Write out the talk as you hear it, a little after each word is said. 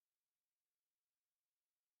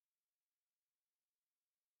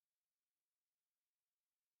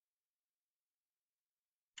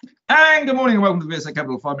And good morning and welcome to the VSA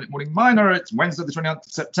Capital 5 Minute Morning Miner. It's Wednesday, the 29th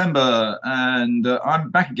of September, and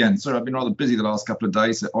I'm back again. Sorry, I've been rather busy the last couple of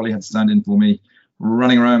days, so Ollie had to stand in for me,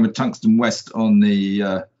 running around with Tungsten West on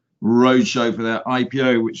the roadshow for their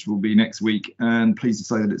IPO, which will be next week. And pleased to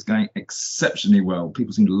say that it's going exceptionally well.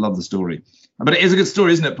 People seem to love the story. But it is a good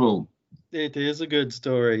story, isn't it, Paul? It is a good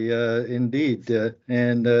story, indeed,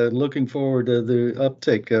 and looking forward to the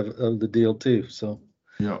uptake of the deal too. So,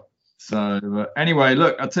 yeah. So anyway,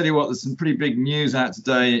 look, I'll tell you what, there's some pretty big news out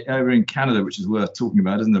today over in Canada, which is worth talking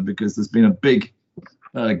about, isn't there? Because there's been a big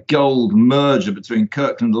gold merger between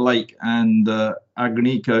Kirkland Lake and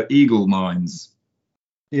Agnico Eagle mines.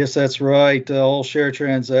 Yes, that's right. All share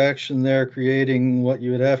transaction there, creating what you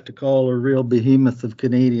would have to call a real behemoth of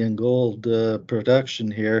Canadian gold production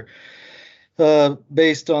here.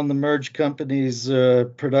 Based on the merged company's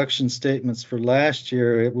production statements for last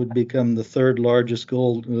year, it would become the third largest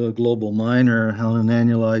gold global miner on an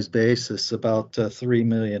annualized basis, about 3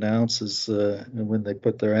 million ounces when they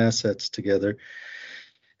put their assets together.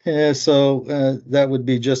 So that would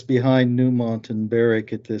be just behind Newmont and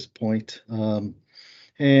Barrick at this point.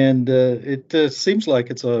 And it seems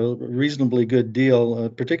like it's a reasonably good deal,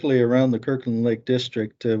 particularly around the Kirkland Lake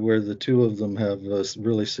District, where the two of them have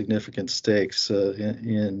really significant stakes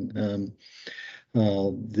in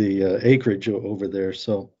the acreage over there.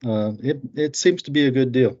 So it seems to be a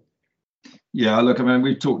good deal. Yeah, look, I mean,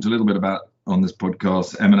 we've talked a little bit about on this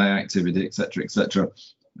podcast M&A activity, et cetera, et cetera.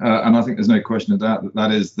 And I think there's no question of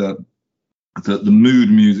that is the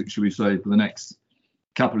mood music, should we say, for the next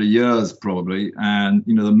couple of years probably. And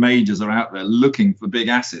the majors are out there looking for big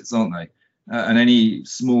assets, aren't they? And any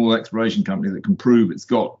small exploration company that can prove it's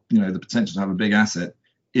got the potential to have a big asset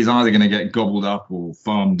is either going to get gobbled up or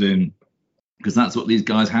farmed in, because that's what these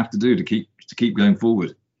guys have to do to keep going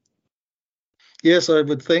forward. Yes, I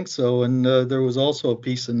would think so. And there was also a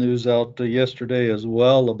piece of news out yesterday as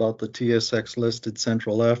well about the TSX listed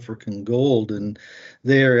Central African Gold, and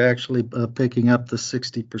they are actually picking up the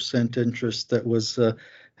 60% interest that was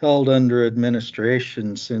held under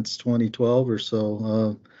administration since 2012 or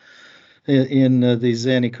so in the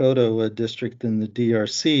Zanakoto district in the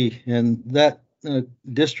DRC. And that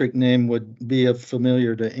district name would be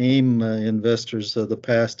familiar to AIM investors of the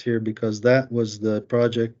past here, because that was the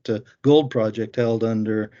gold project held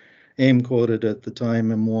under AIM, quoted at the time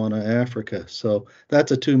in Moana, Africa. So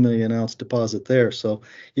that's a 2 million ounce deposit there. So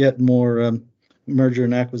yet more merger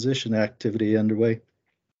and acquisition activity underway.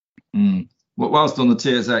 Well, whilst on the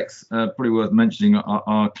TSX, probably worth mentioning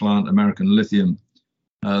our client, American Lithium.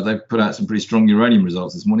 They've put out some pretty strong uranium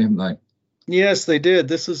results this morning, haven't they? Yes, they did.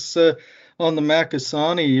 This is on the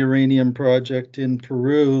Macusani uranium project in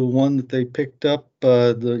Peru, one that they picked up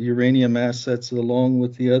the uranium assets along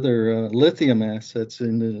with the other lithium assets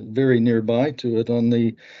very nearby to it on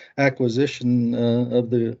the acquisition of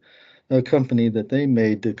the company that they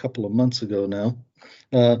made a couple of months ago now.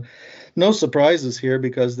 No surprises here,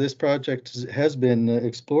 because this project has been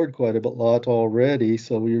explored quite a lot already.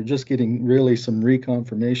 So we're just getting really some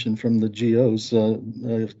reconfirmation from the GOs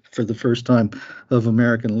for the first time of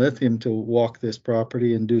American Lithium to walk this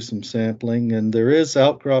property and do some sampling. And there is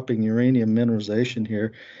outcropping uranium mineralization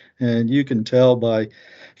here. And you can tell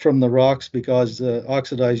from the rocks, because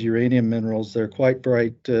oxidized uranium minerals, they're quite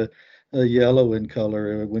bright yellow in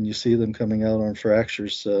color when you see them coming out on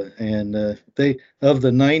fractures. And they, of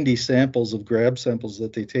the 90 samples of grab samples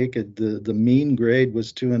that they take, the mean grade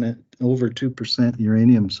was over 2%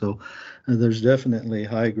 uranium. So there's definitely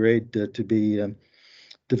high grade to be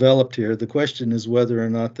developed here. The question is whether or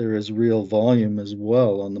not there is real volume as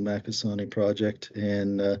well on the Macusani project.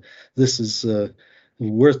 And this is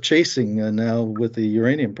worth chasing now with the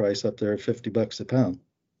uranium price up there at $50 a pound.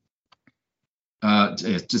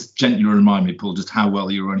 Just gently remind me, Paul, just how well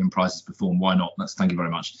the uranium prices perform. Why not? Thank you very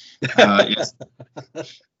much. Yes.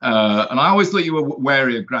 And I always thought you were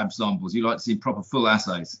wary of grab samples. You like to see proper full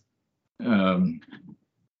assays.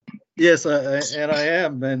 Yes, and I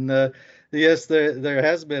am. And yes, there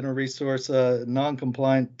has been a resource,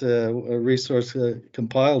 non-compliant resource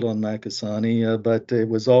compiled on Macusani, but it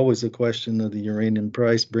was always a question of the uranium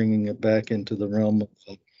price, bringing it back into the realm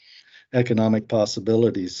of economic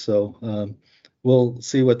possibilities. So we'll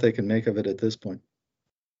see what they can make of it at this point.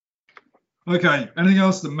 Okay. Anything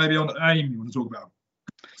else that maybe on AIM you want to talk about?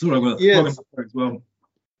 Sorry, I've got yes. as well.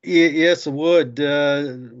 Yes, I would.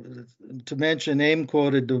 To mention, AIM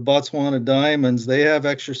quoted the Botswana Diamonds. They have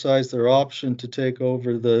exercised their option to take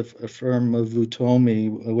over the firm of Vutomi,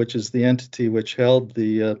 which is the entity which held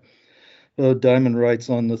the diamond rights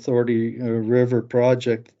on the Thordy River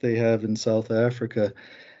project that they have in South Africa.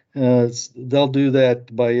 They'll do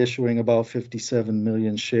that by issuing about 57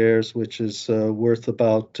 million shares, which is worth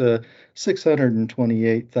about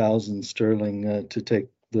 628,000 sterling to take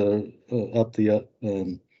the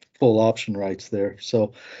full option rights there.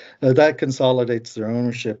 So that consolidates their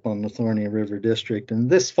ownership on the Thorney River District. And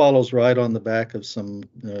this follows right on the back of some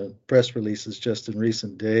press releases just in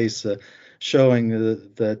recent days showing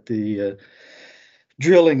that the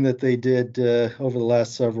drilling that they did over the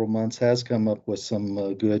last several months has come up with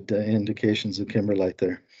some good indications of kimberlite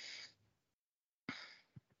there.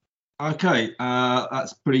 Okay,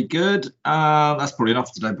 that's pretty good. That's probably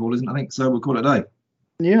enough today, Paul, isn't it? I think so. We'll call it a day.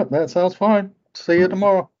 Yeah, that sounds fine. See you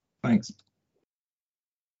tomorrow. Thanks.